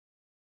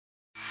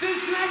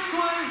next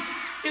one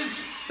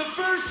is the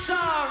first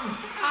song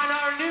on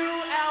our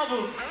new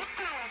album.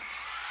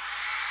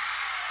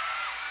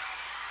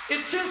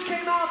 It just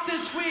came out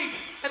this week,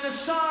 and the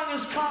song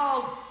is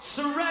called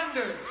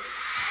Surrender.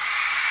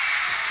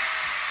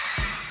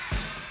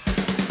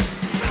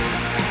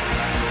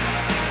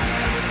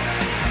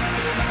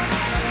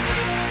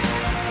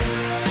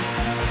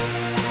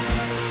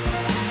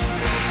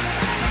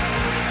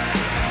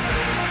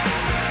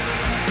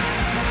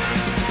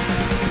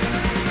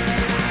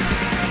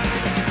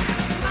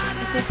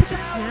 They put the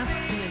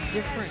snaps in a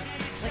different,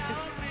 like the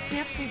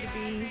snaps need to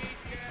be.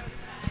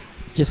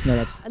 Just know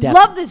that's. I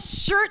love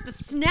this shirt. The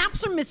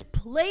snaps are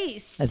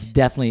misplaced. That's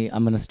definitely.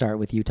 I'm gonna start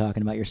with you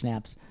talking about your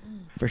snaps,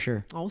 for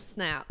sure. Oh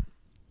snap!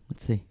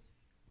 Let's see.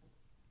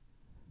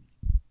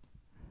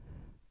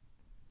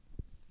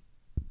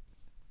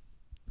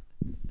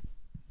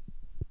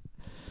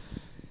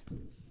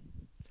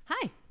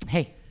 Hi.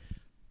 Hey.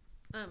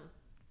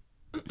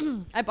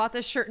 I bought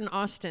this shirt in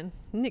Austin.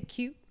 Isn't it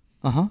cute?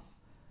 Uh-huh.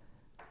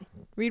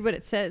 Read what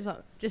it says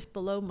just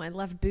below my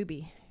left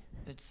boobie.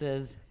 It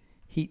says,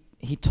 he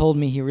told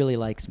me he really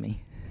likes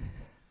me.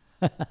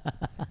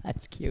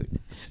 That's cute.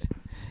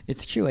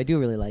 It's true. I do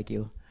really like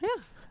you. Yeah.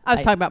 I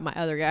was talking about my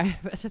other guy,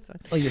 but that's fine.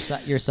 Oh, your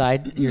side My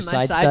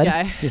side side stud?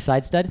 guy. Your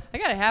side stud? I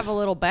got to have a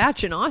little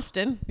batch in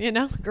Austin, you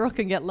know? Girl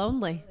can get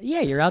lonely.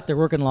 Yeah, you're out there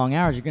working long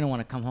hours. You're going to want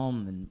to come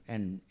home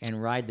and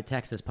ride the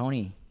Texas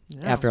pony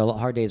after a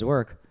hard day's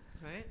work.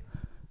 Right?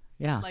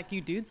 Yeah. Like you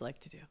dudes like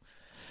to do.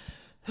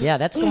 Yeah,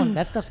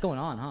 that stuff's going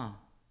on, huh?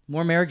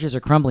 More marriages are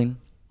crumbling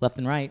left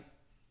and right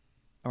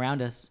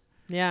around us.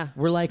 Yeah.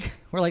 We're like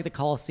the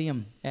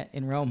Colosseum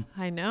in Rome.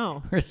 I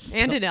know. We're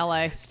still- And in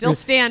LA. Still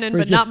standing, we're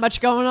but not just-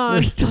 much going on.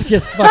 We're still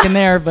just fucking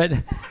there, but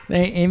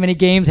there ain't many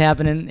games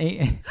happening.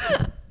 Ain't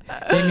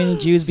many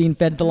Jews being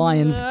fed to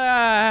lions.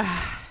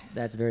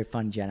 That's very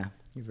fun, Jenna.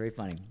 You're very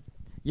funny.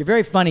 You're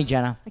very funny,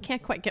 Jenna. I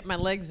can't quite get my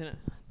legs in a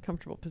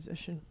comfortable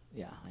position.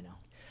 Yeah, I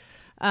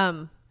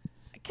know.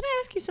 Can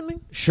I ask you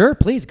something? Sure,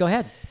 please, go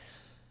ahead.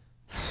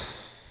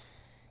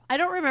 I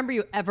don't remember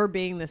you ever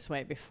being this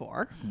way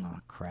before. Oh,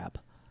 crap.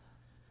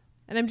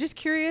 And I'm just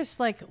curious,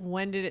 like,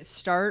 when did it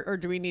start, or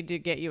do we need to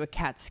get you a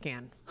CAT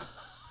scan?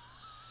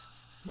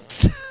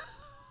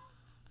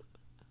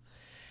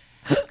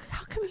 How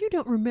come you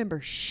don't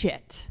remember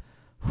shit?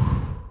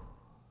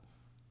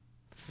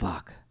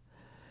 Fuck.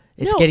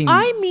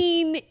 I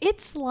mean,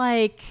 it's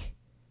like,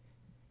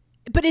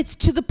 but it's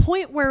to the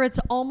point where it's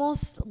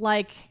almost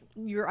like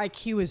your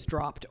IQ is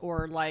dropped,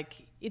 or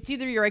like it's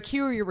either your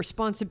IQ or your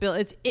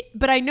responsibility.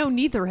 But I know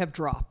neither have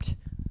dropped.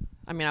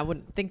 I mean, I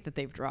wouldn't think that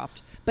they've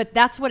dropped, but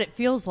that's what it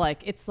feels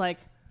like. It's like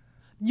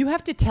you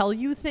have to tell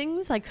you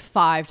things like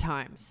 5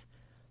 times,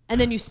 and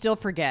then you still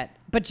forget.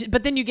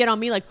 But then you get on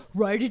me like,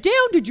 write it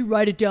down. Did you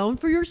write it down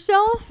for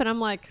yourself? And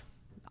I'm like,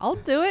 I'll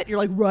do it. You're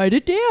like, write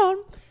it down.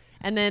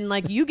 And then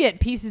like you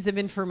get pieces of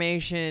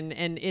information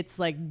and it's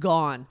like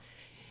gone.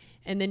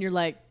 And then you're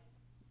like,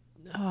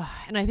 oh,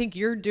 and I think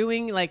you're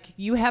doing like,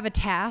 you have a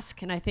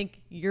task and I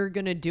think you're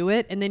going to do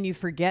it. And then you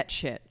forget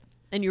shit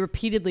and you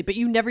repeatedly, but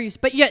you never use,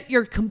 but yet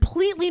you're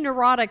completely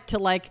neurotic to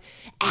like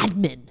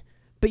admin,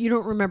 but you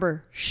don't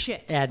remember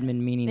shit. Admin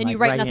meaning and like you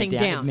write writing nothing it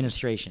down. down.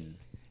 Administration.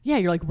 Yeah,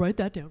 you're like, write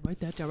that down, write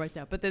that down, write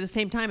that. But at the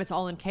same time, it's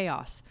all in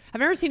chaos. I've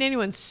never seen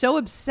anyone so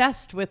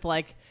obsessed with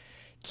like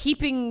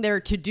keeping their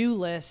to-do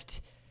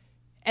list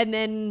and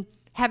then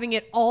having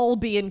it all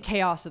be in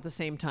chaos at the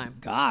same time.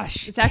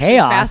 Gosh. It's actually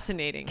chaos.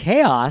 fascinating.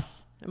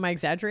 Chaos? Am I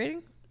exaggerating?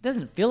 It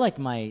doesn't feel like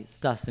my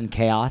stuff's in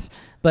chaos,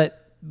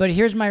 but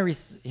here's my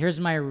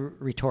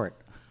retort.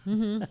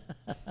 Mm-hmm.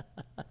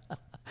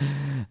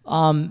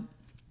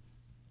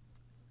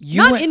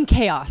 You in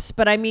chaos,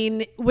 but I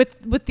mean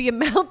with the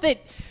amount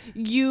that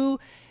you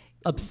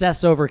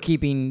obsess over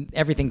keeping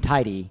everything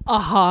tidy.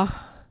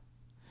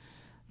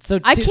 So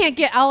I can't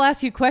get. I'll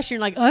ask you a question.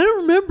 You're like, I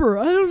don't remember.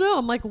 I don't know.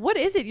 I'm like, what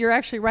is it you're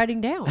actually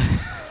writing down?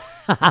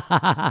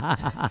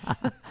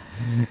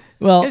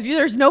 Well, because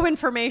there's no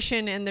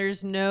information and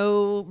there's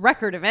no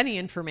record of any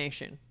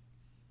information.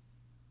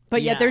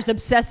 But yet there's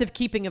obsessive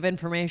keeping of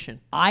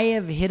information. I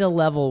have hit a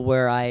level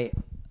where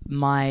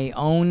my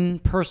own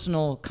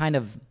personal kind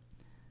of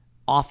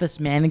office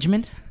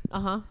management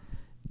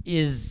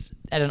is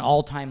at an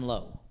all-time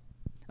low.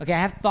 Okay, I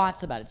have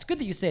thoughts about it. It's good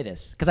that you say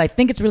this because I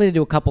think it's related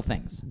to a couple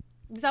things.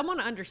 Because I want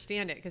to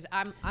understand it, because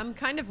I'm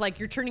kind of like,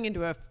 you're turning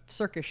into a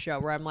circus show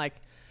where I'm like,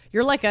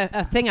 you're like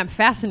a thing I'm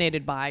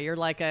fascinated by. You're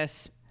like a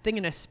thing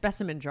in a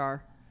specimen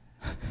jar.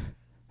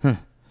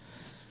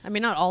 I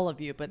mean, not all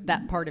of you, but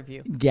that part of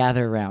you.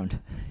 Gather around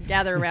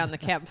the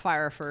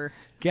campfire for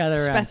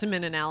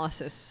specimen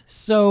analysis.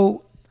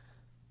 So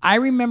I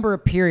remember a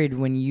period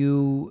when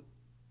you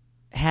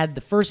had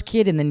the first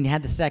kid and then you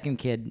had the second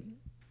kid.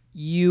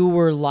 You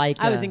were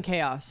like... I was in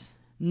chaos.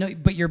 No,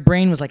 but your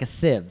brain was like a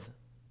sieve.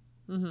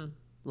 Mm-hmm.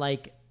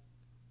 Like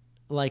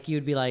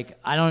you'd be like,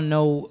 I don't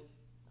know,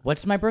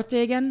 what's my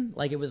birthday again?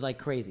 Like it was like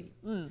crazy.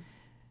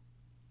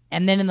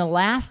 And then in the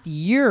last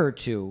year or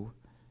two,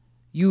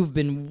 you've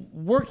been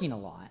working a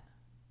lot.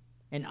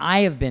 And I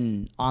have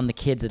been on the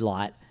kids a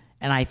lot.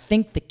 And I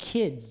think the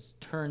kids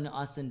turn a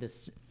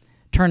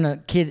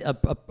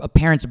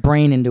parent's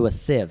brain into a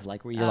sieve,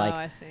 like where you're like,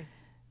 I see.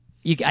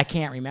 I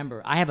can't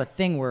remember. I have a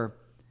thing where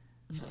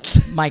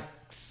my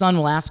son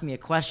will ask me a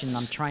question, and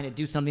I'm trying to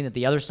do something that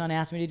the other son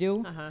asked me to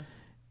do,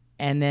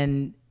 and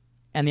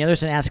the other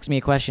son asks me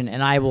a question,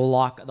 and I will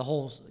the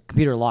whole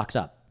computer locks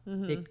up.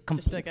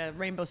 Just like a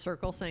rainbow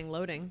circle saying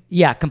loading.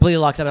 Yeah, completely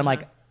locks up. I'm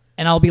like,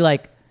 and I'll be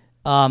like,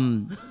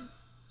 and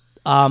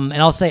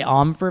I'll say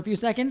for a few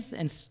seconds,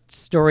 and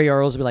Story or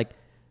Earls will be like,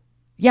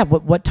 yeah,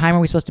 what time are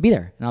we supposed to be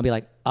there? And I'll be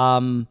like,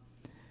 I'm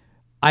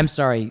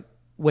sorry.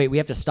 Wait, we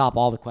have to stop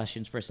all the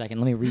questions for a second.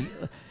 Let me read.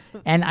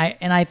 and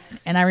I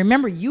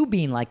remember you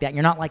being like that.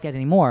 You're not like that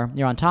anymore.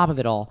 You're on top of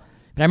it all.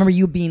 But I remember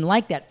you being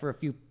like that for a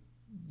few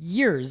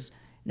years.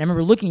 And I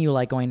remember looking at you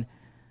like going,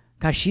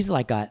 gosh,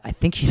 I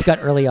think she's got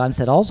early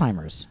onset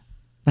Alzheimer's.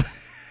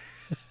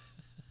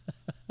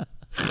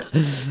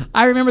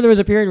 I remember there was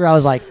a period where I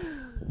was like,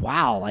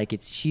 wow, like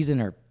she's in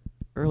her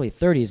early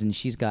 30s and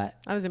she's got...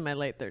 I was in my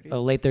late 30s.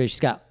 Oh, late 30s. She's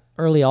got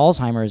early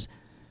Alzheimer's.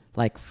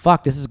 Like,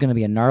 fuck, this is going to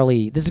be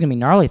gnarly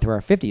through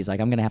our 50s.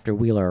 Like, I'm going to have to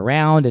wheel her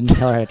around and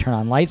tell her how to turn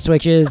on light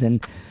switches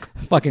and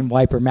fucking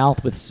wipe her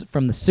mouth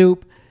from the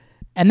soup.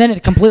 And then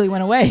it completely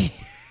went away.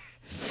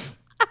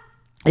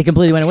 It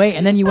completely went away.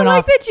 And then you went off. I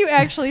like that you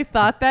actually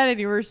thought that and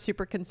you were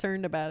super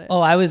concerned about it.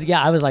 Oh, I was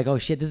like, oh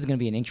shit, this is going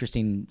to be an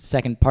interesting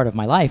second part of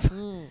my life.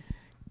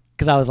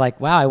 Because I was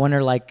like, wow, I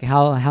wonder like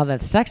how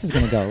that sex is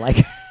going to go. Like,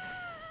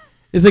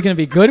 is it going to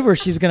be good where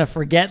she's going to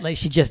forget like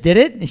she just did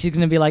it? And she's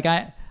going to be like,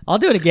 I'll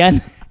do it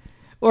again.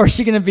 Or is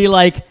she going to be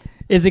like,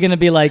 is it going to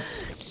be like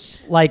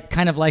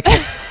kind of like,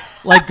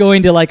 like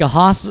going to like a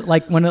hospital,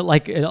 like when it,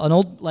 like an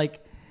old, like,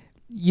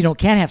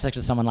 can't have sex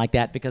with someone like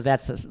that because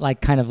that's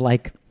like kind of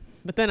like.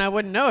 But then I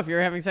wouldn't know if you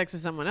were having sex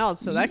with someone else,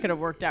 so that could have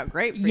worked out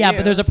great for you. Yeah,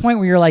 but there's a point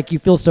where you're like, you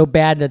feel so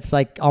bad that's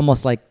like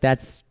almost like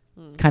that's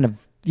kind of,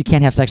 you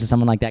can't have sex with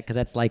someone like that because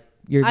that's like,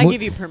 I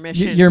give you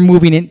permission. You're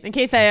moving in. In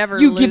case I ever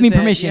you lose give me it,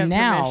 permission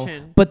now,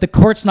 but the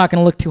court's not going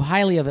to look too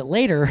highly of it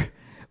later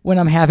when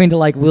I'm having to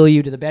like wheel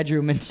you to the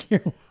bedroom and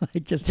you're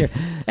like just here.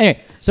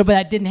 Anyway, but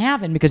that didn't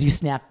happen because you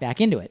snapped back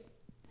into it.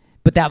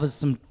 But that was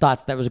some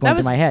thoughts that was going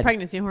through my head.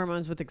 Pregnancy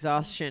hormones with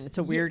exhaustion. It's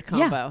a weird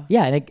combo.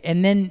 Yeah,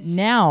 and then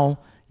now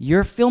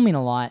you're filming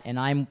a lot, and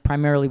I'm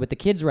primarily with the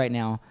kids right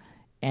now,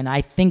 and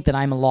I think that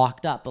I'm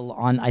locked up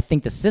I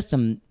think the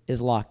system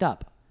is locked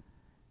up.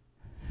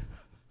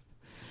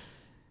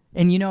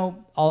 And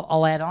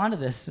I'll add on to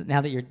this now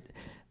that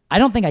I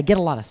don't think I get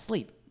a lot of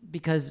sleep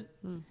because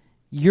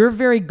you're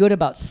very good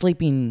about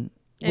sleeping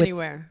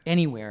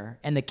anywhere,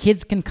 and the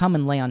kids can come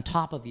and lay on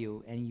top of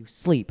you and you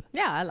sleep.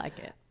 Yeah, I like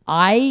it.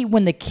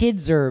 When the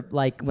kids are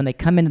like, when they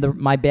come into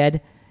my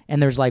bed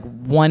and there's like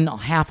one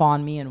half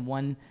on me and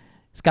one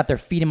it's got their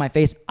feet in my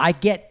face, I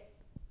get,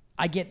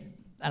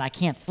 and I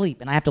can't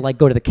sleep and I have to like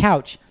go to the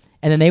couch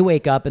and then they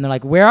wake up and they're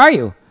like, where are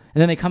you?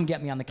 And then they come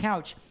get me on the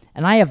couch.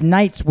 And I have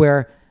nights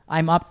where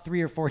I'm up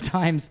 3 or 4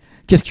 times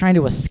just trying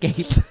to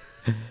escape.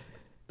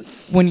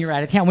 When you're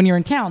out of town, when you're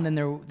in town, then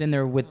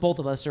they're with both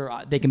of us,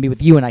 or they can be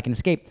with you and I can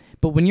escape.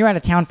 But when you're out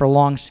of town for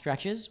long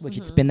stretches, which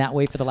it's been that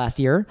way for the last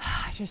year.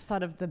 I just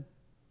thought of the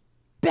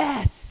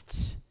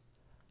best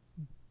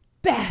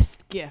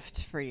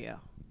gift for you.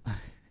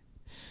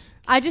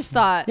 I just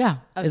thought. Yeah.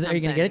 Are you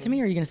going to get it to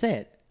me or are you going to say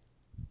it?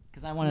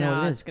 Because I want to know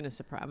what it is. I'm going to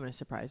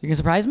surprise you. You're going to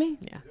surprise me?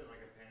 Yeah.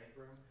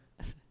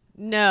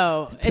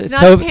 No, it's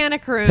not a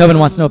panic room. Tobin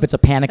wants to know if it's a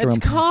panic room. It's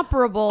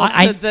comparable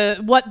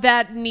to what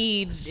that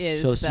need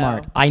is. So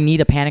smart. I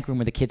need a panic room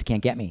where the kids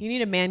can't get me. You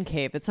need a man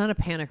cave. It's not a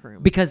panic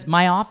room. Because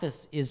my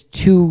office is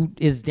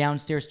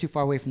downstairs too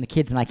far away from the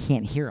kids and I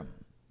can't hear them.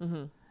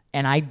 Mm-hmm.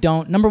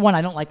 And number one,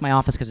 I don't like my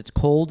office because it's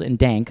cold and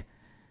dank.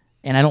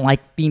 And I don't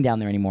like being down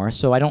there anymore.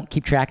 So I don't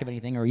keep track of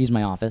anything or use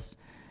my office.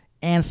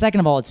 And second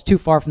of all, it's too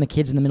far from the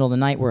kids in the middle of the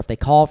night where if they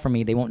call for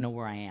me, they won't know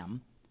where I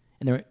am.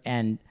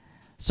 And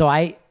so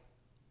I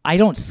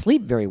don't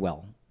sleep very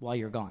well while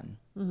you're gone.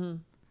 Mm-hmm.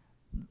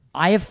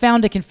 I have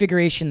found a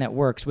configuration that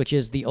works, which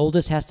is the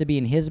oldest has to be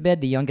in his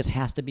bed, the youngest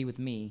has to be with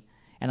me,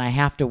 and I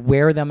have to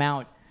wear them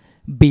out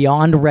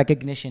beyond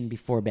recognition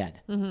before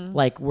bed. Mm-hmm.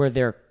 Like where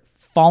they're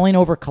falling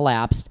over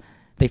collapsed,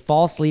 they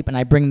fall asleep, and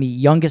I bring the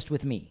youngest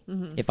with me.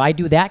 Mm-hmm. If I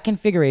do that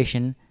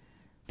configuration,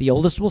 the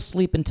oldest will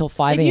sleep until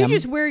 5 a.m. If you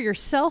just wear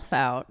yourself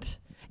out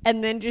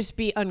and then just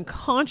be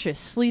unconscious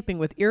sleeping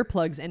with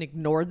earplugs and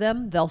ignore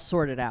them, they'll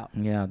sort it out.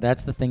 Yeah,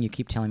 that's the thing you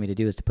keep telling me to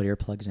do is to put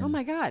earplugs in. Oh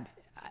my God.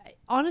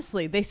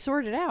 Honestly, they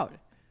sort it out.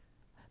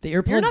 The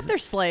earplugs. You're not their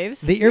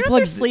slaves. The earplugs. You're not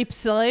their sleep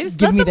slaves.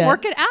 Let them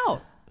work it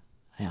out.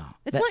 Yeah.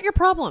 It's not your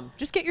problem.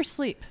 Just get your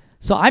sleep.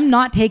 So I'm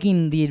not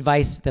taking the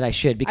advice that I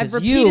should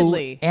because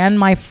you and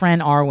my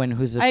friend Arwen,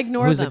 who's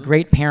a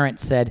great parent,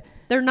 said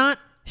they're not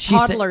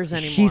toddlers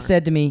anymore. She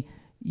said to me,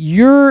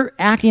 you're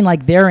acting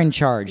like they're in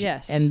charge.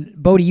 Yes. And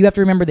Bodhi, you have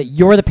to remember that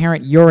you're the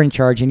parent, you're in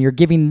charge, and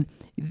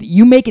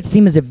you make it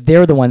seem as if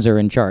they're the ones that are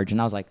in charge.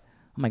 And I was like,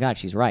 oh my God,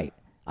 she's right.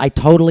 I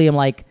totally am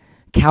like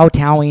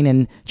kowtowing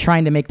and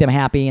trying to make them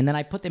happy. And then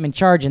I put them in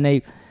charge and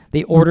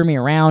they order me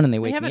around and they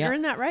wake me up. They haven't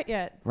earned that right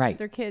yet. Right.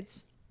 They're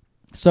kids.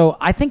 So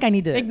I think I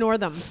need to ignore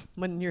them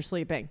when you're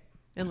sleeping,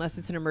 unless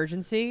it's an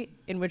emergency,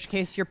 in which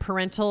case your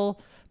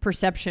parental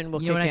perception will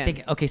kick in. I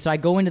think? Okay, so I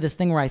go into this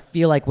thing where I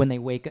feel like when they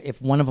wake up,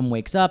 if one of them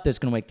wakes up, there's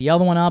going to wake the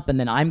other one up, and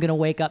then I'm going to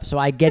wake up. So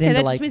I get into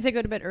that like... just means they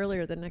go to bed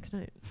earlier the next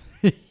night,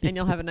 and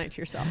you'll have a night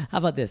to yourself. How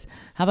about this?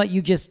 How about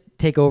you just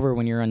take over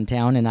when you're in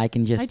town, and I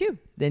can just... I do.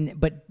 Then,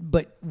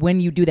 but when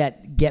you do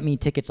that, get me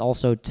tickets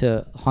also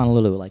to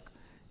Honolulu. Like,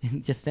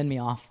 just send me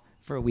off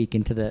for a week to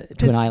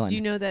an island. Do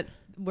you know that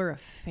we're a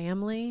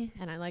family,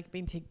 and I like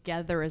being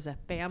together as a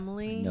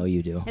family? I know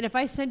you do. And if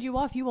I send you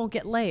off, you won't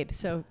get laid.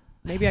 So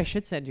maybe I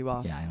should send you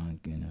off. Yeah, I don't.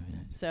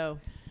 So,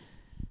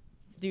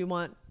 do you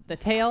want the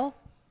tail?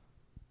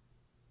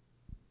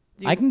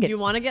 Do you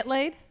want to get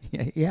laid?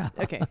 Yeah.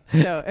 Okay.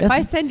 So if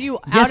I send you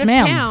Yes, out of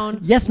ma'am. town,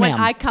 Yes, when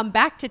ma'am. I come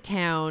back to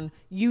town,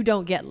 you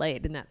don't get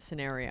laid in that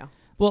scenario.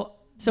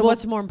 So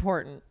what's more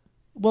important?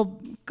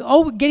 Well,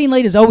 getting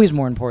laid is always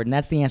more important.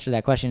 That's the answer to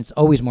that question. It's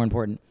always more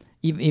important,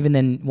 even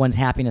than one's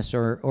happiness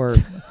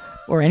or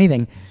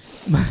anything,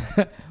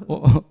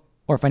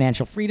 or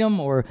financial freedom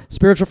or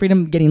spiritual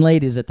freedom. Getting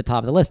laid is at the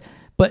top of the list.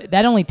 But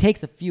that only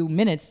takes a few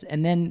minutes,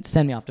 and then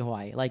send me off to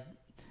Hawaii.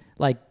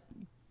 Like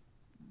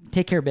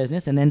take care of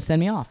business, and then send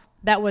me off.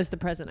 That was the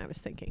present I was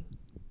thinking.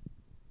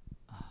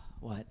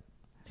 What?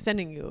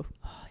 Sending you.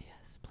 Oh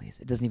yes, please.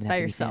 It doesn't even have by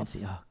to yourself. be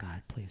fancy. Oh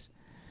God,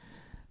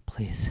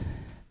 please.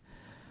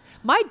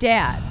 My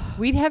dad,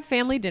 we'd have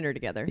family dinner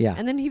together. Yeah.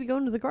 And then he'd go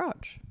into the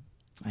garage.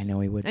 I know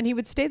he would. And he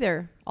would stay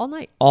there all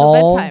night All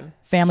till bedtime.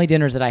 family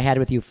dinners that I had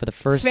with you for the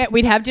first...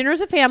 We'd have dinner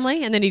as a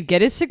family, and then he'd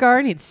get his cigar,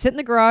 and he'd sit in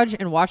the garage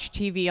and watch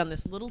TV on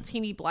this little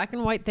teeny black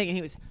and white thing, and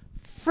he was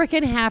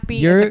freaking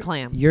happy as a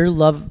clam. Your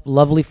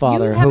lovely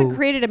father, You haven't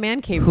created a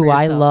man cave for who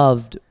I yourself.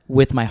 loved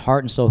with my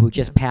heart and soul, who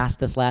just passed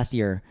this last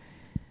year.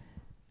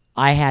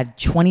 I had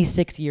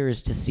 26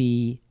 years to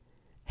see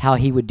how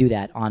he would do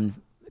that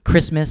on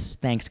Christmas,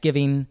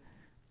 Thanksgiving,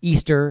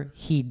 Easter.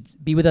 He'd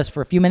be with us for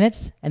a few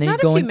minutes, and then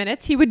Not he'd go a few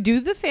minutes. He would do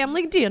the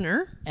family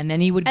dinner, and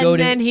then he would and go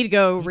then to... he'd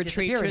go he'd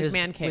retreat disappear to his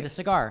man cave. with a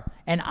cigar,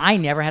 and I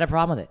never had a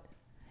problem with it.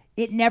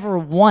 It never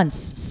once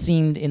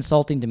seemed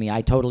insulting to me.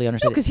 I totally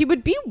understood. Because he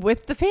would be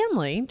with the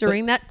family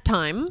during that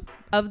time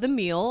of the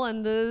meal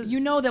and the... You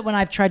know that when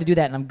I've tried to do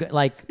that, and I'm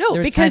like... No,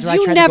 there's because times where I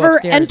you try to go never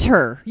upstairs.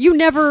 enter. You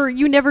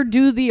never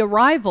do the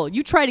arrival.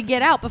 You try to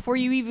get out before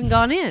you even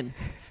gone in.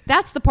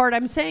 That's the part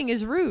I'm saying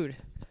is rude.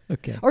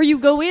 Okay. Or you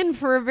go in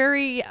for a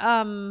very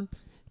 10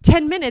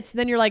 minutes,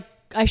 then you're like,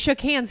 I shook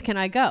hands, can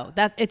I go?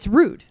 It's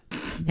rude.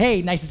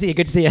 Hey, nice to see you.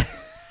 Good to see you.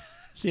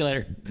 See you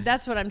later.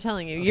 That's what I'm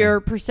telling you. Okay. Your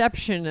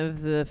perception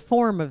of the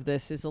form of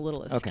this is a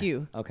little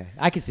askew. Okay.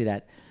 I can see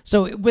that.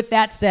 So with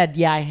that said,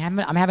 yeah, I'm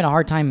having a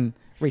hard time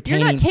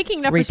retaining. You're not taking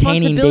enough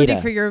responsibility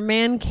for your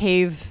man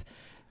cave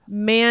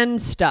man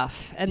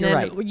stuff. And You're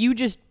then right. you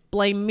just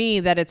blame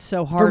me that it's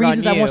so hard for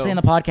reasons on you. I won't say on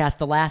the podcast,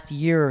 the last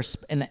year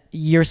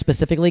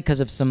specifically, because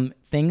of some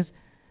things,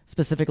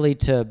 specifically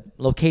to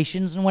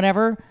locations and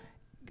whatever,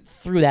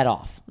 threw that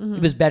off. Mm-hmm.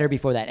 It was better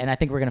before that, and I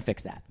think we're going to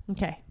fix that.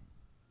 Okay.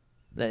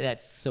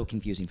 That's so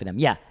confusing for them.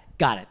 Yeah,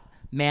 got it.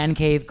 Man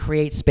cave,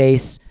 create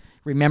space,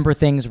 remember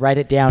things, write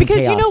it down.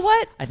 Because chaos. you know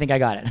what? I think I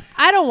got it.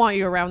 I don't want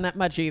you around that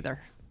much either.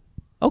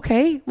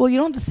 Okay, well, you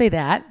don't have to say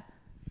that.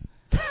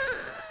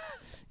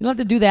 You don't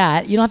have to do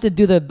that. You don't have to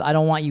do the I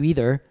don't want you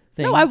either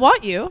thing. No, I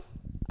want you.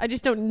 I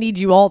just don't need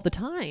you all the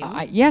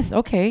time. Yes,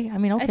 okay. I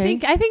mean, okay.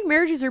 I think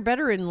marriages are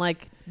better in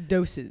like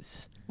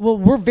doses. Well,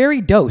 we're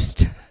very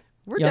dosed.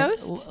 We're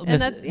dosed.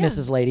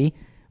 Mrs. Lady.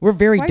 We're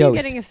very Why dosed. are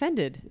you getting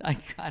offended?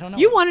 I don't know.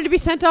 You wanted to be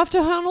sent off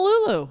to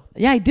Honolulu.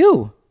 Yeah, I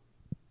do.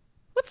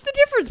 What's the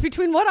difference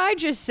between what I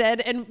just said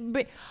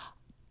and...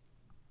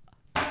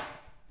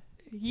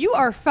 You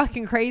are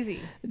fucking crazy.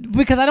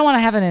 Because I don't want to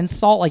have an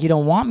insult like you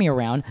don't want me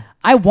around.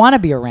 I want to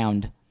be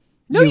around.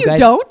 No, you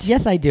don't.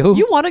 Yes, I do.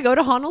 You want to go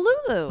to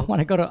Honolulu.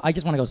 I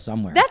just want to go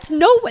somewhere. That's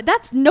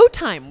no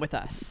time with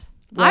us.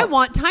 Well, I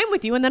want time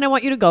with you, and then I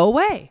want you to go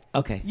away.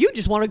 Okay. You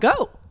just want to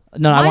go.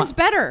 No, mine's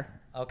better.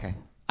 Okay.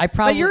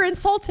 But you're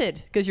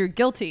insulted because you're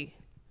guilty.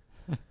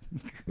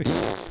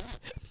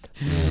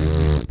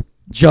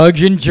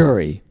 Judge and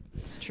jury.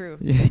 It's true.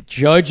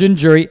 Judge and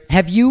jury.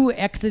 Have you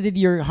exited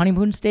your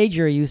honeymoon stage,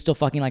 or are you still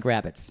fucking like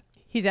rabbits?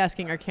 He's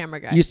asking our camera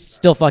guy. You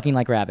still fucking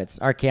like rabbits.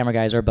 Our camera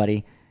guy is our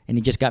buddy, and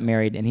he just got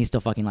married, and he's still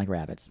fucking like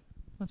rabbits.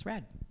 That's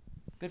rad.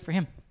 Good for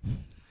him.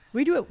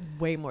 We do it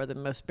way more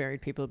than most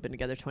married people who've been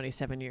together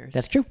 27 years.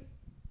 That's true.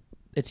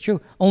 It's true.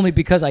 Only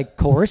because I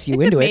coerce you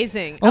it's into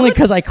amazing. it. Only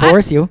because I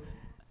coerce you.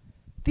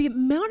 The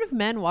amount of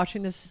men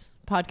watching this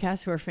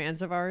podcast who are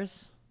fans of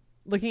ours,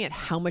 looking at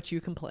how much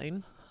you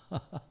complain.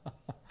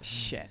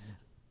 Shit.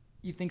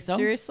 You think so?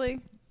 Seriously?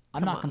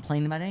 I'm not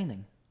complaining about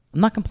anything. I'm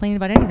not complaining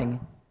about anything.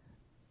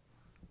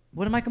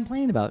 What am I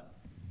complaining about?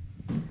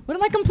 What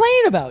am I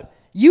complaining about?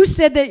 You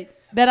said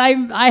that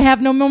I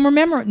have no more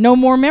memory.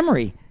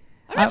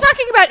 I'm not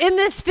talking about in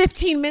this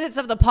 15 minutes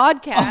of the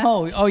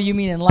podcast. Oh, you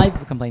mean in life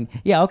complaining?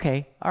 Yeah,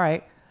 okay. All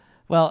right.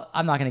 Well,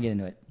 I'm not going to get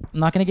into it. I'm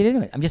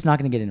just not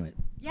going to get into it.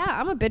 Yeah,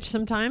 I'm a bitch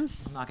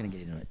sometimes. I'm not going to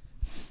get into it.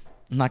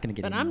 I'm not going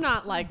to get But into I'm it.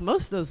 not like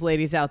most of those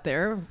ladies out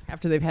there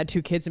after they've had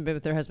 2 kids and been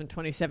with their husband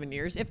 27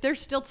 years. If they're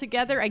still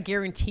together, I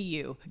guarantee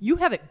you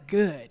have it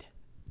good.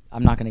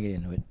 I'm not going to get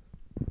into it.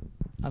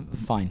 I'm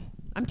fine.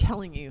 I'm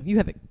telling you, you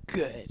have it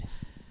good.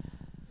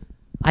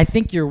 I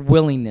think your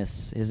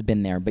willingness has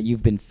been there, but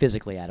you've been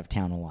physically out of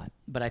town a lot.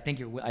 But I think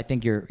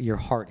your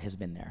heart has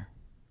been there.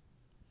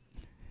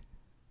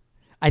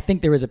 I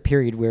think there was a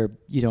period where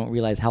you don't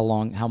realize how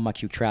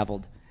much you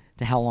traveled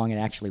to how long it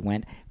actually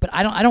went. But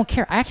I don't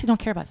care. I actually don't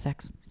care about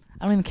sex.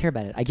 I don't even care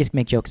about it. I just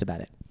make jokes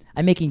about it.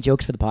 I'm making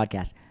jokes for the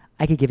podcast.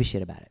 I could give a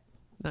shit about it.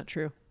 Not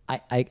true.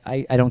 I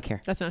don't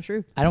care. That's not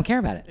true. I don't care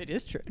about it. It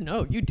is true.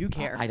 No, you do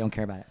care. I don't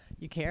care about it.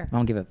 You care. I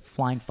don't give a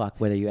flying fuck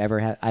whether you ever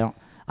have. I'm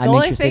the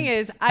only interested, thing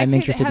is, I'm could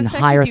interested have in sex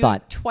higher with you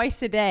thought.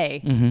 twice a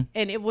day,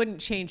 and it wouldn't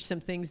change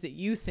some things that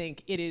you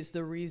think it is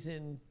the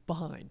reason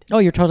behind. Oh,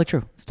 you're totally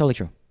true. It's totally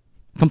true.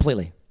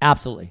 Completely.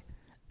 Absolutely.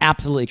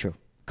 Absolutely true.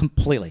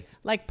 Completely.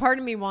 Like, part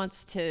of me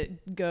wants to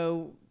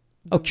go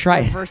Try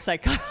it. reverse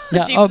psychology,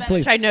 Yeah, which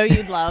please. I know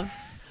you'd love,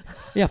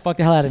 Yeah, fuck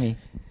the hell out of me.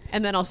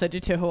 and then I'll send you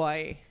to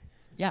Hawaii.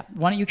 Yeah,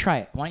 why don't you try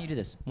it? Why don't you do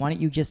this? Why don't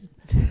you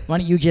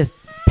just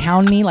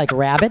pound me like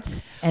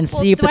rabbits and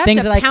see if the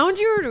things that I pound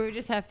you, or do we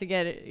just have to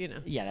get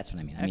it? Yeah, that's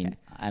what I mean. Okay.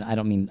 I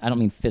don't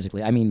mean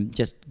physically. I mean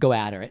just go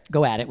at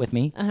it with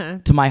me Uh-huh.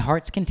 to my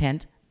heart's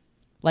content.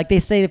 Like they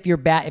say, if you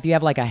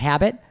have like a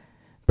habit,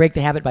 break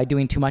the habit by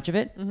doing too much of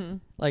it. Mm-hmm.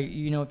 Like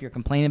if you're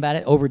complaining about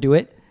it, overdo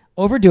it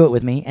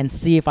with me, and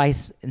see if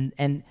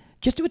and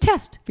just do a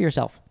test for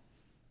yourself.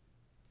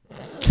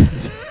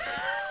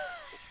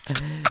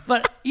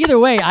 But either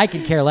way, I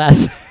could care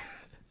less.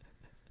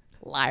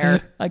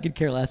 Liar. I could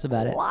care less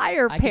about it.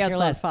 Liar, I could care pants on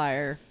less.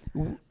 fire.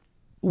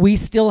 We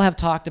still have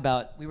talked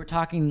about. We were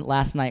talking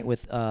last night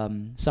with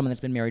someone that's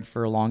been married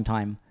for a long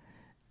time,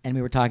 and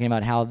we were talking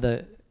about how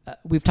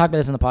we've talked about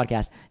this on the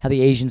podcast. How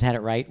the Asians had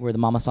it right, where the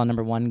mama son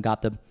number one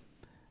got the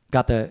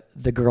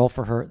girl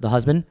for the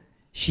husband.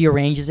 She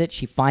arranges it.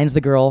 She finds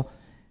the girl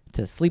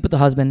to sleep with the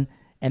husband,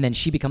 and then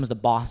she becomes the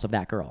boss of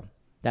that girl.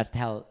 That's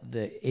how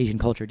the Asian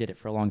culture did it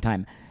for a long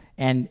time.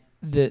 And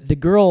the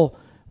girl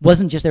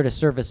wasn't just there to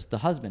service the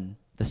husband,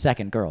 the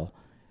second girl.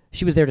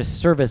 She was there to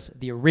service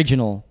the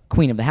original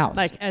queen of the house.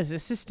 Like, as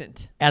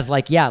assistant. As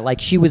like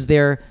she was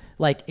there,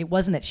 like it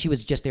wasn't that she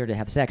was just there to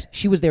have sex.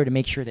 She was there to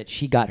make sure that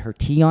she got her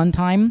tea on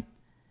time,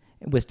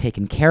 was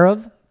taken care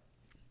of,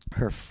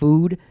 her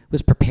food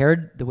was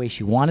prepared the way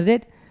she wanted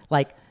it.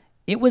 Like,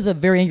 it was a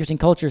very interesting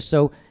culture,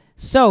 so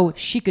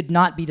she could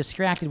not be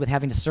distracted with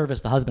having to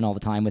service the husband all the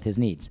time with his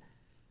needs.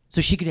 So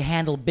she could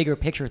handle bigger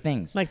picture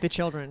things. Like the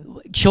children.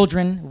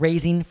 Children,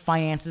 raising,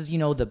 finances,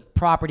 the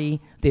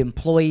property, the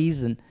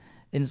employees, and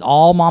it's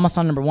all mama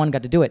son number one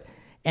got to do it.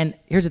 And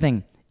here's the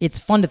thing. It's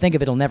fun to think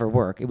of it'll never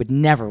work. It would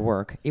never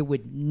work. It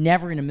would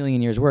never in a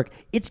million years work.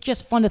 It's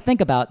just fun to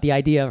think about the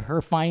idea of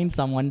her finding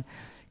someone,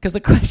 because the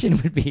question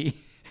would be,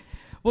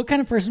 what kind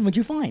of person would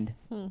you find?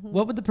 Mm-hmm.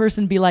 What would the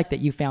person be like that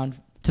you found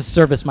to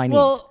service my needs?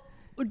 Well,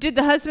 did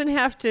the husband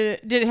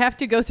did it have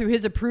to go through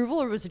his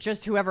approval, or was it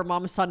just whoever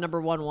mama son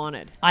number one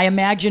wanted? I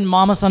imagine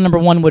mama son number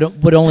one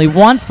would only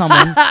want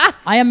someone.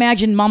 I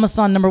imagine mama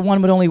son number one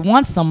would only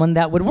want someone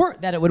that would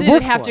work, that it would Did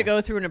work it have for. to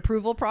go through an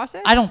approval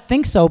process? I don't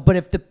think so, but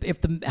if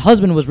the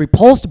husband was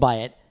repulsed by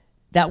it,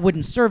 that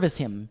wouldn't service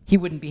him. He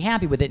wouldn't be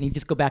happy with it, and he'd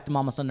just go back to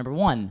mama son number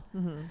one.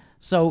 Mm-hmm.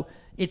 So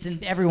it's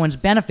in everyone's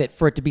benefit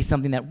for it to be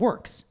something that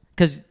works,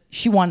 because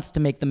she wants to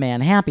make the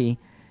man happy.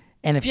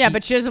 And if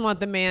but she doesn't want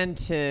the man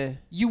to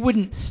you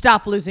wouldn't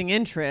stop losing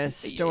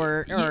interest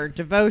or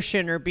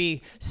devotion, or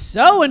be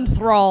so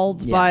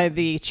enthralled by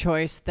the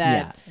choice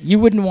that you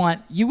wouldn't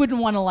want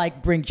to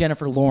like bring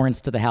Jennifer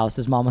Lawrence to the house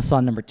as mama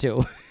son number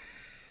two.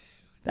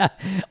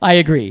 I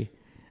agree.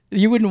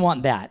 You wouldn't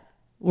want that.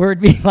 Where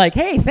it'd be like,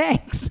 hey,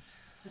 thanks.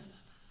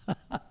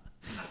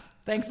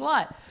 Thanks a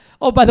lot.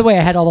 Oh, by the way,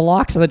 I had all the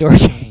locks on the door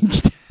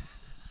changed.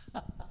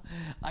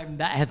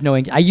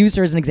 I use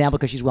her as an example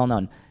because she's well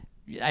known.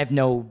 I have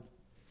no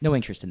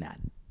interest in that.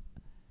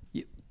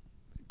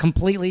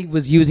 Completely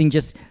was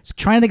just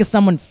trying to think of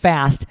someone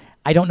fast.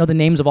 I don't know the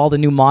names of all the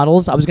new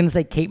models. I was going to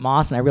say Kate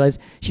Moss, and I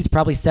realized she's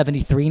probably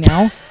 73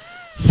 now.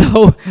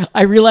 So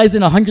I realized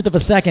in 100th of a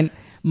second,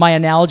 my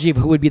analogy of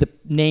who would be the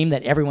name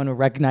that everyone would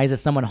recognize as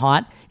someone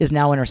hot is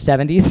now in her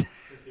 70s.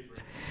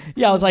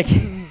 Yeah, I was like,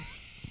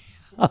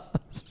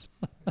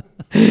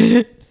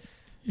 if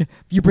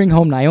you bring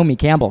home Naomi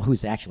Campbell,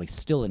 who's actually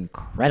still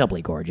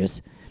incredibly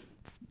gorgeous,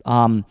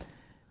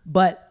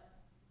 but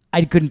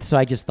I couldn't, so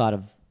I just thought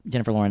of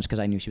Jennifer Lawrence because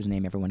I knew she was a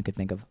name everyone could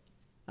think of.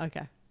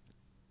 Okay.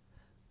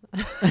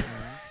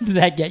 Did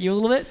that get you a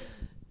little bit?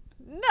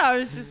 No,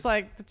 it's just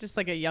like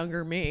a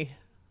younger me.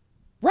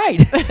 Right.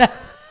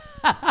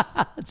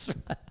 That's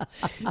right.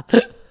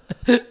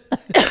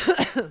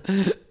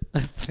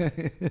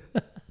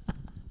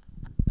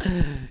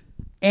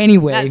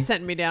 Anyway. That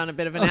sent me down a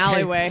bit of an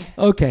alleyway.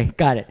 Okay,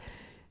 got it.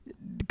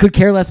 Could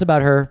care less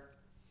about her.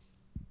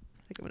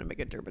 I think I'm going to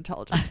make a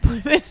dermatologist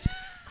appointment.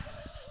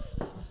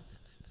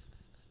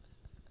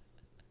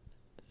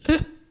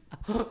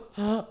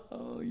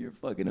 Oh, you're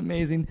fucking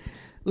amazing.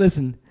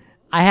 Listen,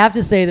 I have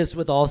to say this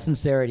with all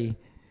sincerity.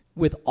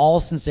 With all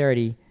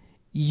sincerity,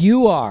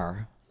 you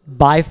are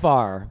by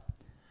far,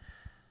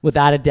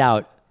 without a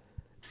doubt,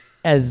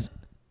 as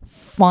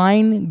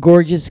fine,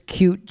 gorgeous,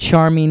 cute,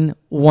 charming,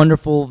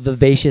 wonderful,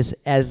 vivacious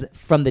as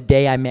from the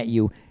day I met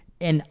you.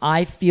 And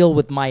I feel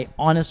with my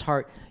honest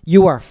heart,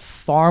 you are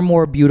far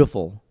more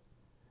beautiful.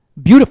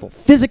 Beautiful,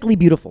 physically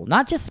beautiful,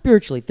 not just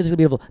spiritually, physically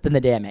beautiful than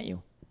the day I met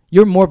you.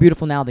 You're more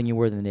beautiful now than you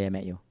were the day I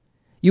met you.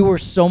 You were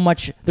so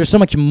much, there's so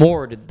much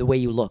more to the way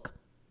you look.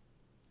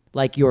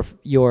 Like your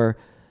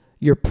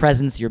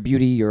presence, your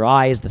beauty, your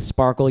eyes, the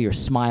sparkle, your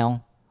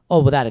smile.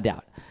 Oh, without a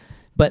doubt.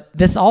 But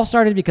this all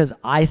started because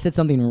I said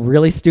something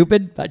really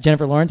stupid about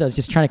Jennifer Lawrence. I was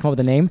just trying to come up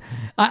with a name.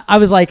 I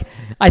was like,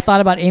 I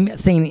thought about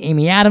saying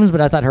Amy Adams, but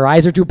I thought her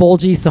eyes are too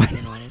bulgy, so I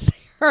didn't want to say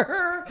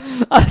her.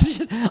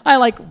 I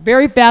like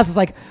very fast was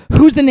like,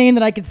 who's the name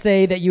that I could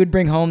say that you would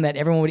bring home that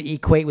everyone would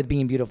equate with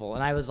being beautiful?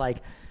 And I was like,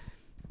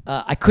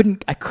 I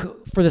couldn't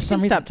for some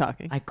reason. Stop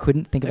talking. I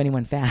couldn't think of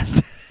anyone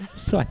fast,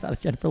 so I thought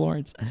of Jennifer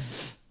Lawrence.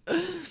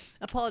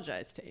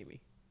 Apologize to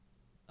Amy.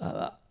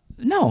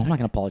 No, I'm not going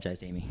to apologize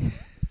to Amy.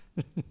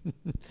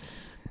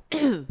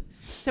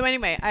 So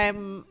anyway,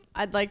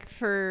 I'd like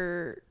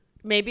for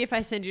maybe if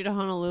I send you to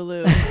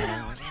Honolulu,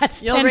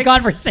 that's 10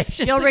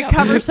 conversations. You'll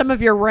recover some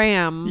of your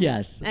RAM.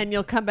 Yes, and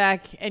you'll come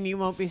back and you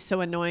won't be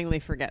so annoyingly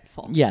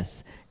forgetful.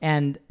 Yes,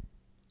 and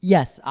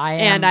yes, I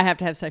am. And I have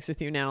to have sex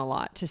with you now a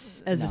lot,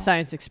 as a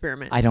science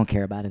experiment. I don't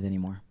care about it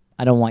anymore.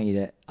 I don't want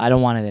it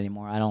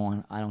anymore. I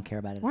don't care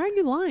about it. Why are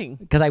you lying?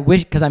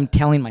 Because I'm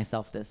telling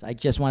myself this. I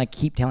just want to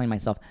keep telling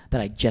myself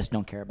that I just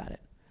don't care about it.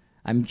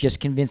 I'm just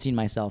convincing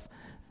myself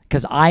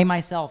because I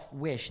myself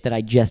wish that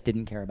I just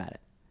didn't care about it.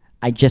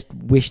 I just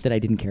wish that I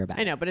didn't care about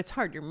it. I know, but it's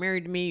hard. You're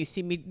married to me. You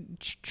see me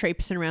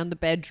traipsing around the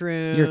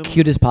bedroom. You're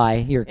cute as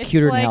pie. You're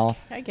cuter than hell.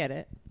 I get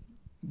it.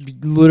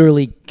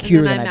 Literally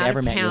cuter than I've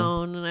ever met you. I'm out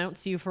of town, and I don't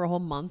see you for a whole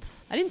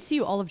month. I didn't see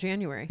you all of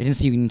January. I didn't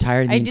see you the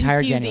entire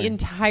January. The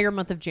entire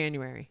month of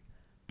January.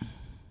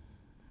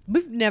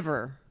 We've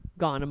never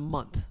gone a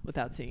month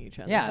without seeing each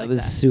other. Yeah, like it was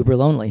that. super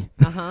lonely.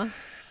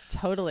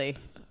 Totally.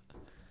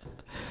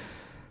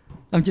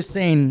 I'm just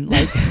saying,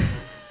 like,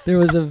 there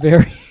was a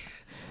very.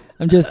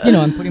 I'm just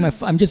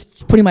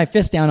putting my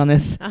fist down on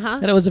this.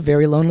 That it was a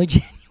very lonely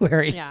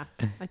January. Yeah,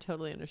 I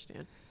totally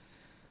understand.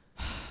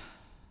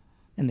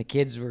 And the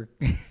kids were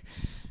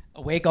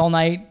awake all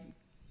night,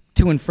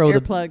 to and fro.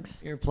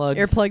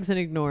 Earplugs and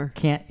ignore.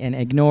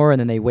 Ignore, and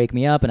then they wake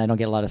me up, and I don't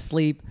get a lot of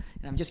sleep.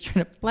 And I'm just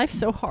trying to. Life's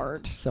so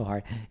hard. So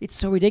hard. It's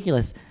so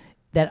ridiculous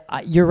that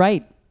you're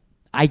right.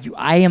 I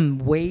am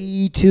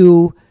way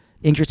too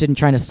interested in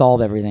trying to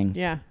solve everything.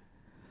 Yeah.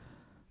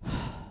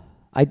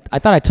 I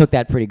thought I took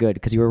that pretty good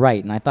because you were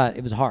right, and I thought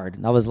it was hard.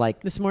 And I was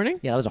like, this morning?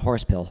 Yeah, that was a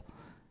horse pill.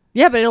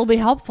 Yeah, but it'll be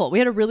helpful. We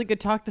had a really good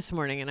talk this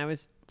morning, and I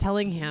was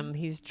telling him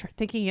he's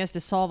thinking he has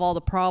to solve all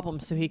the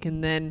problems so he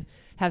can then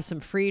have some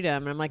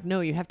freedom. And I'm like,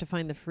 no, you have to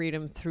find the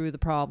freedom through the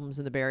problems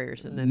and the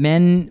barriers. And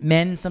then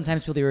men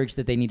sometimes feel the urge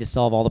that they need to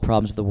solve all the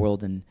problems of the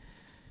world, and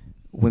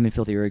women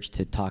feel the urge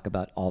to talk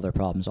about all their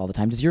problems all the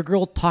time. Does your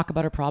girl talk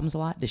about her problems a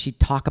lot? Does she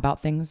talk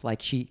about things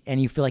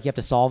and you feel like you have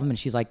to solve them, and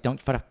she's like, don't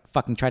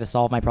fucking try to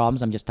solve my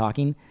problems. I'm just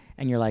talking.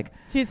 And you're like,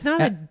 see, it's not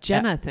a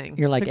Jenna thing.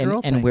 You're like, it's a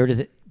girl and thing. where does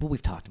it? Well,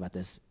 we've talked about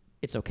this.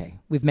 It's okay.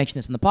 We've mentioned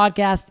this in the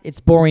podcast. It's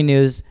boring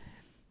news.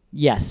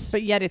 Yes.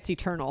 But yet it's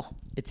eternal.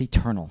 It's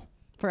eternal.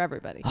 For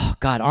everybody. Oh,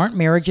 God. Aren't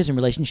marriages and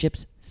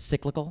relationships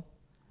cyclical?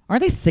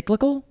 Aren't they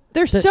cyclical?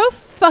 They're so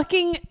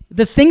fucking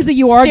the things that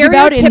you argue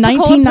about in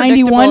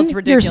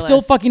 1991, you're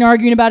still fucking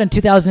arguing about in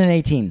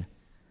 2018.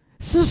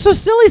 So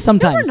silly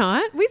sometimes. No, we're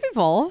not. We've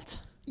evolved.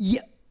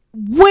 Yeah,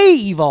 way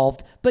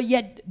evolved, but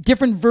yet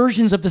different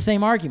versions of the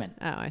same argument.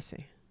 Oh, I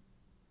see.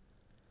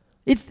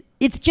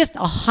 It's just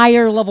a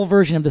higher level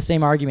version of the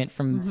same argument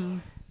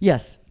from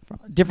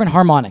different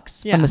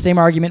harmonics from the same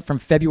argument from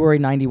February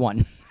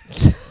 91.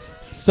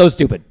 So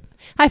stupid.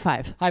 High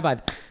five. High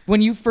five.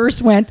 When you first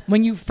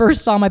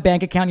saw my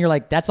bank account, you're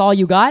like, that's all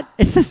you got?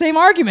 It's the same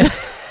argument.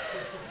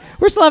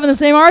 We're still having the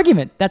same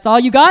argument. That's all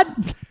you got?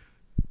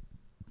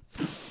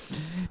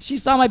 She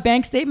saw my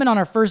bank statement on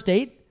our first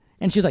date,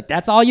 and she was like,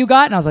 that's all you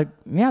got? And I was like,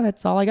 yeah,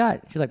 that's all I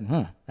got. She was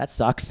like, that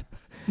sucks.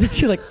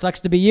 She was like,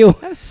 sucks to be you.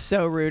 That was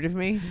so rude of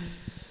me.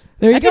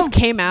 There you go. I just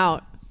came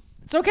out.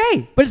 It's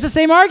okay, but it's the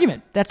same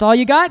argument. That's all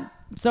you got?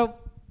 So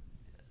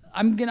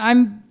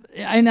I'm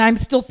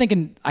still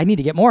thinking I need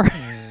to get more.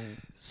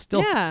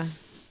 Still. Yeah.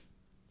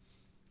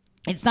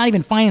 It's not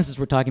even finances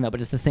we're talking about,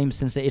 but it's the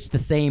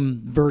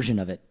same version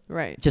of it.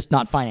 Right. Just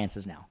not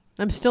finances now.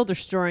 I'm still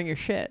destroying your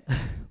shit.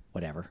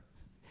 Whatever.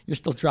 You're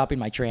still dropping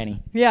my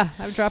tranny. Yeah,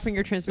 I'm dropping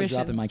your transmission. Still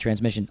dropping my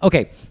transmission.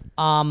 Okay.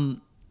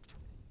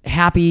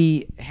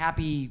 Happy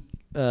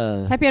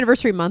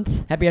anniversary month.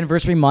 Happy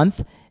anniversary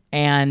month.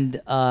 And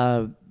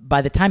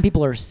by the time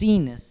people are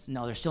seeing this,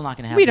 no, they're still not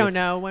going to have. We don't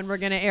know when we're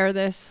going to air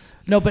this.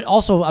 No, but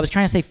also I was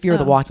trying to say Fear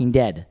the Walking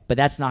Dead, but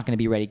that's not going to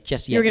be ready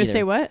just yet. You're going to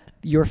say what?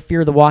 Your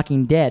Fear the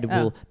Walking Dead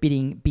will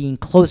being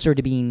closer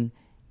to being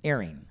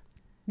airing,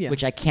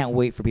 which I can't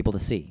wait for people to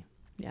see.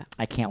 Yeah,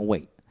 I can't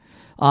wait.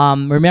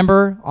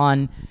 Remember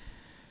on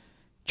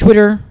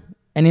Twitter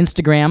and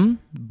Instagram,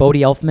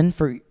 Bodie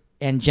Elfman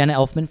and Jenna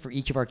Elfman for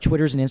each of our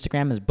Twitters and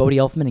Instagram is Bodie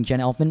Elfman and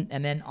Jenna Elfman.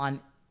 And then on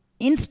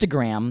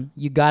Instagram,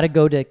 you got to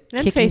go to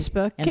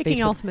Facebook, Kicking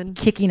Elfman.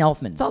 Kicking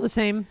Elfman. It's all the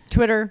same.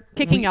 Twitter,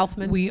 Kicking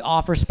Elfman. We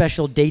offer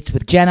special dates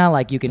with Jenna.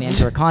 Like you can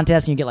enter a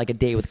contest and you get like a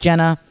date with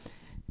Jenna.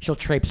 She'll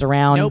traipse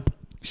around. Nope.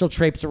 She'll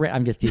traipse around.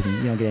 I'm just teasing.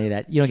 You don't get any of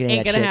that. You don't get any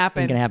of that shit. Ain't gonna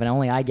happen. Ain't gonna happen.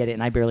 Only I get it,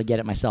 and I barely get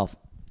it myself.